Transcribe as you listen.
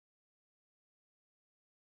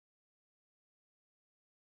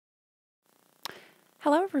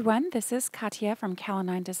Hello everyone, this is Katya from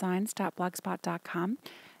calamine9designs.blogspot.com.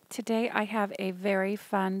 Today I have a very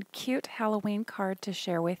fun, cute Halloween card to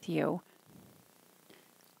share with you.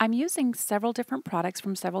 I'm using several different products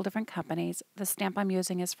from several different companies. The stamp I'm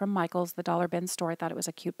using is from Michael's, the Dollar Bin store. I thought it was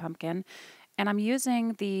a cute pumpkin. And I'm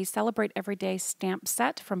using the Celebrate Everyday stamp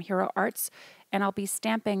set from Hero Arts, and I'll be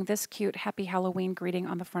stamping this cute Happy Halloween greeting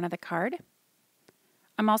on the front of the card.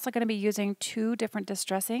 I'm also going to be using two different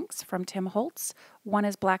distress inks from Tim Holtz. One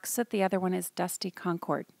is Black Soot, the other one is Dusty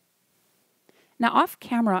Concord. Now off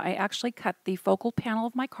camera, I actually cut the focal panel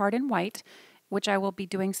of my card in white, which I will be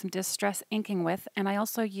doing some distress inking with, and I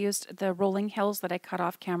also used the rolling hills that I cut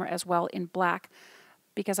off camera as well in black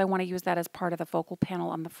because I want to use that as part of the focal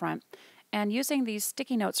panel on the front. And using these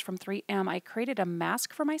sticky notes from 3M, I created a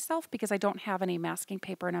mask for myself because I don't have any masking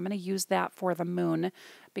paper, and I'm going to use that for the moon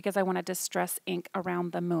because I want to distress ink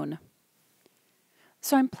around the moon.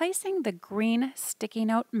 So I'm placing the green sticky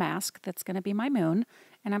note mask that's going to be my moon,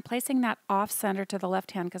 and I'm placing that off center to the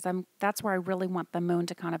left hand because that's where I really want the moon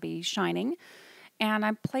to kind of be shining. And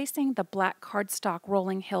I'm placing the black cardstock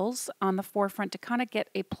rolling hills on the forefront to kind of get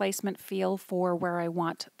a placement feel for where I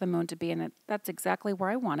want the moon to be, and that's exactly where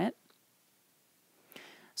I want it.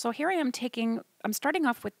 So here I am I'm starting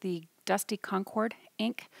off with the Dusty Concord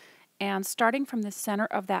ink, and starting from the center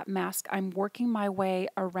of that mask, I'm working my way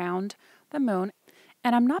around the moon,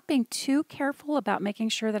 and I'm not being too careful about making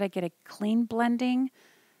sure that I get a clean blending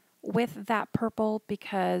with that purple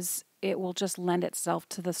because it will just lend itself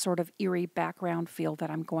to the sort of eerie background feel that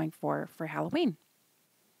I'm going for Halloween.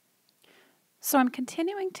 So I'm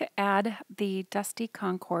continuing to add the Dusty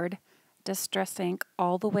Concord distress ink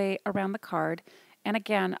all the way around the card. And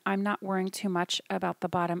again, I'm not worrying too much about the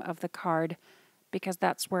bottom of the card because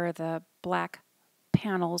that's where the black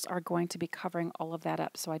panels are going to be covering all of that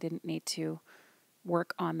up, so I didn't need to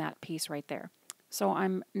work on that piece right there. So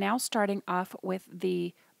I'm now starting off with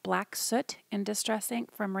the Black Soot in Distress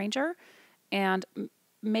Ink from Ranger and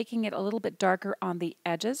making it a little bit darker on the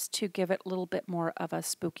edges to give it a little bit more of a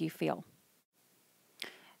spooky feel.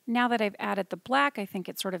 Now that I've added the black, I think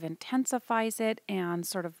it sort of intensifies it and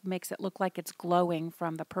sort of makes it look like it's glowing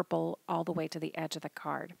from the purple all the way to the edge of the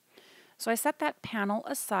card. So I set that panel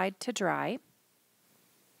aside to dry.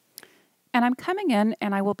 And I'm coming in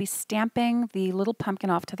and I will be stamping the little pumpkin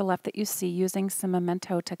off to the left that you see using some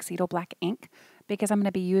Memento Tuxedo Black ink because I'm going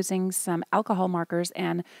to be using some alcohol markers,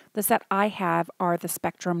 and the set I have are the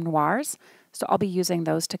Spectrum Noirs, so I'll be using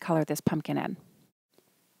those to color this pumpkin in.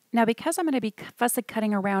 Now, because I'm going to be fussy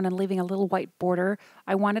cutting around and leaving a little white border,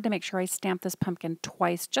 I wanted to make sure I stamped this pumpkin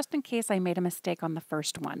twice, just in case I made a mistake on the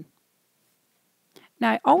first one.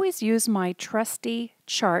 Now, I always use my trusty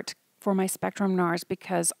chart for my Spectrum Noirs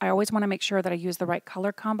because I always want to make sure that I use the right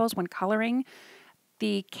color combos when coloring.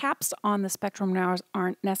 The caps on the Spectrum Noirs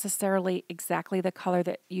aren't necessarily exactly the color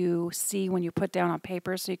that you see when you put down on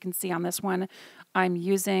paper. So you can see on this one, I'm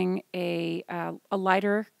using a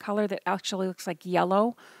lighter color that actually looks like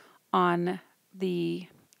yellow on the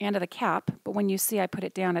end of the cap, but when you see I put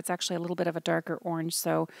it down, it's actually a little bit of a darker orange.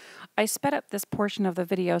 So I sped up this portion of the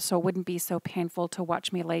video so it wouldn't be so painful to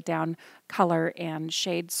watch me lay down color and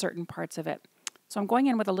shade certain parts of it. So I'm going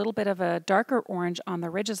in with a little bit of a darker orange on the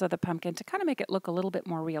ridges of the pumpkin to kind of make it look a little bit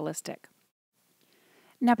more realistic.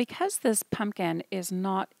 Now, because this pumpkin is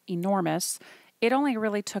not enormous, it only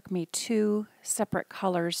really took me two separate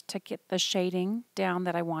colors to get the shading down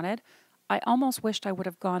that I wanted. I almost wished I would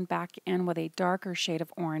have gone back in with a darker shade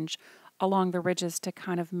of orange along the ridges to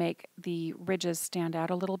kind of make the ridges stand out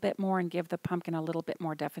a little bit more and give the pumpkin a little bit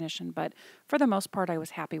more definition, but for the most part I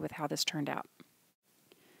was happy with how this turned out.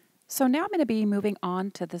 So now I'm going to be moving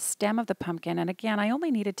on to the stem of the pumpkin, and again I only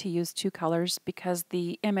needed to use two colors because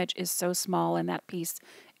the image is so small and that piece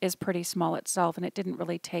is pretty small itself, and it didn't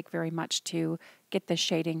really take very much to get the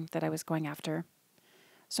shading that I was going after.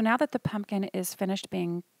 So now that the pumpkin is finished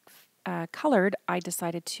being colored, I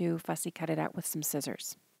decided to fussy cut it out with some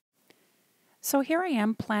scissors. So here I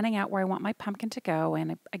am planning out where I want my pumpkin to go,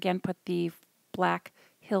 and again put the black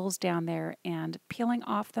hills down there and peeling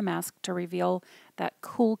off the mask to reveal that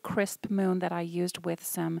cool crisp moon that I used with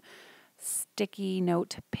some sticky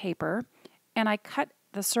note paper. And I cut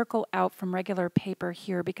the circle out from regular paper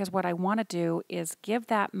here because what I want to do is give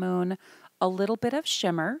that moon a little bit of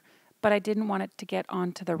shimmer, but I didn't want it to get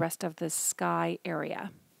onto the rest of the sky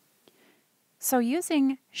area. So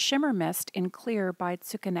using Shimmer Mist in Clear by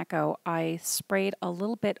Tsukaneko, I sprayed a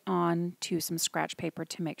little bit onto some scratch paper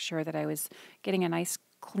to make sure that I was getting a nice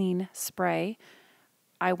clean spray.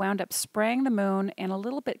 I wound up spraying the moon and a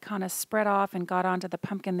little bit kind of spread off and got onto the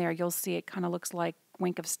pumpkin there. You'll see it kind of looks like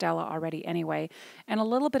wink of Stella already anyway. And a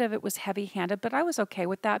little bit of it was heavy-handed, but I was okay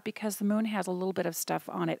with that because the moon has a little bit of stuff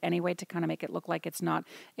on it anyway to kind of make it look like it's not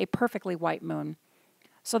a perfectly white moon.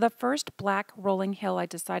 So the first black rolling hill, I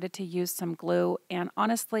decided to use some glue, and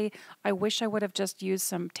honestly, I wish I would have just used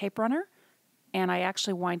some tape runner, and I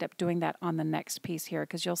actually wind up doing that on the next piece here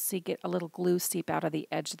because you'll see get a little glue seep out of the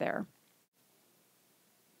edge there.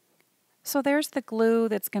 So there's the glue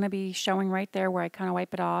that's going to be showing right there where I kind of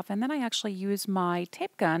wipe it off, and then I actually use my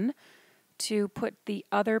tape gun to put the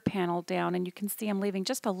other panel down, and you can see I'm leaving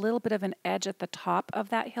just a little bit of an edge at the top of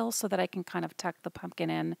that hill so that I can kind of tuck the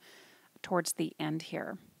pumpkin in towards the end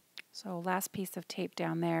here. So last piece of tape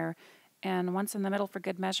down there, and once in the middle for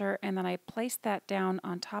good measure, and then I place that down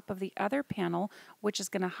on top of the other panel, which is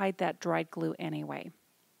going to hide that dried glue anyway.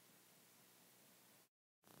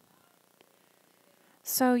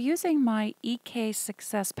 So using my EK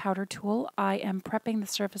Success powder tool, I am prepping the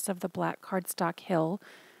surface of the black cardstock hill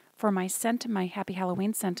for my Happy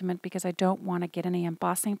Halloween sentiment because I don't want to get any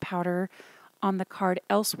embossing powder on the card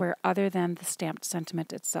elsewhere other than the stamped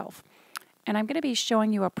sentiment itself. And I'm going to be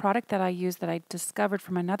showing you a product that I use that I discovered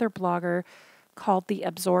from another blogger called the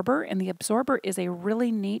Absorber. And the Absorber is a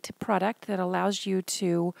really neat product that allows you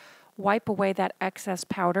to wipe away that excess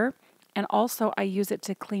powder. And also I use it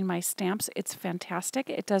to clean my stamps. It's fantastic.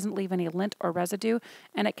 It doesn't leave any lint or residue,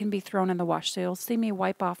 and it can be thrown in the wash. So you'll see me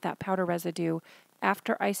wipe off that powder residue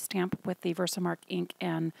after I stamp with the Versamark ink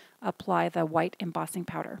and apply the white embossing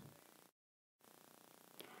powder.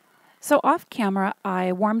 So off camera,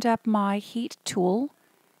 I warmed up my heat tool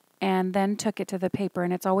and then took it to the paper.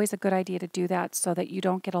 And it's always a good idea to do that so that you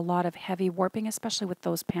don't get a lot of heavy warping, especially with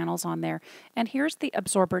those panels on there. And here's the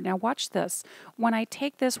Absorber. Now watch this. When I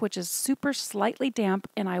take this, which is super slightly damp,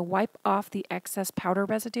 and I wipe off the excess powder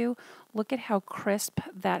residue, look at how crisp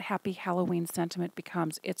that Happy Halloween sentiment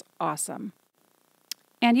becomes. It's awesome.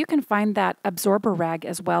 And you can find that Absorber rag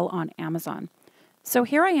as well on Amazon. So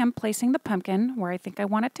here I am placing the pumpkin where I think I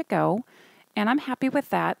want it to go, and I'm happy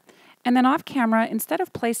with that. And then off camera, instead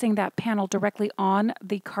of placing that panel directly on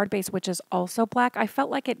the card base, which is also black, I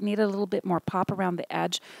felt like it needed a little bit more pop around the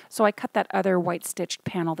edge, so I cut that other white stitched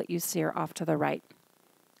panel that you see off to the right.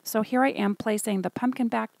 So here I am placing the pumpkin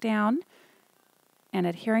back down and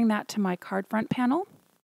adhering that to my card front panel.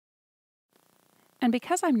 And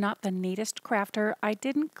because I'm not the neatest crafter, I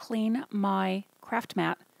didn't clean my craft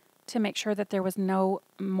mat to make sure that there was no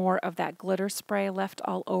more of that glitter spray left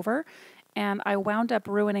all over. And I wound up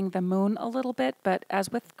ruining the moon a little bit, but as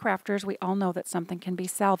with crafters, we all know that something can be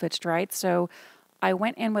salvaged, right? So I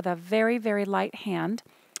went in with a very, very light hand,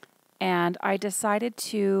 and I decided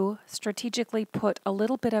to strategically put a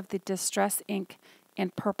little bit of the Distress ink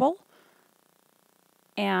in purple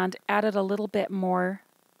and added a little bit more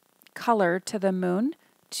color to the moon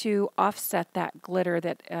to offset that glitter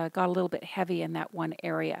that got a little bit heavy in that one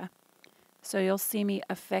area. So you'll see me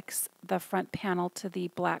affix the front panel to the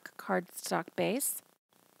black cardstock base.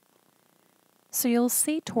 So you'll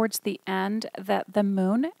see towards the end that the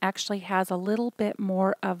moon actually has a little bit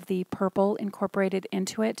more of the purple incorporated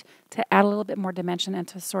into it to add a little bit more dimension and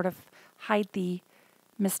to sort of hide the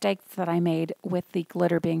mistakes that I made with the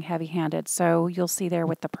glitter being heavy-handed. So you'll see there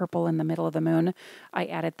with the purple in the middle of the moon, I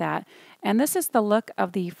added that. And this is the look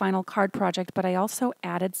of the final card project, but I also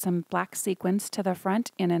added some black sequins to the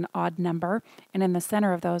front in an odd number, and in the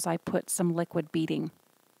center of those I put some liquid beading.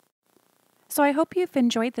 So I hope you've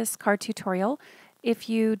enjoyed this card tutorial. If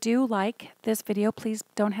you do like this video, please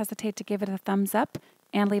don't hesitate to give it a thumbs up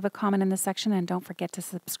and leave a comment in the section, and don't forget to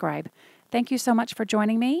subscribe. Thank you so much for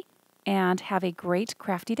joining me, and have a great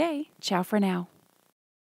crafty day. Ciao for now.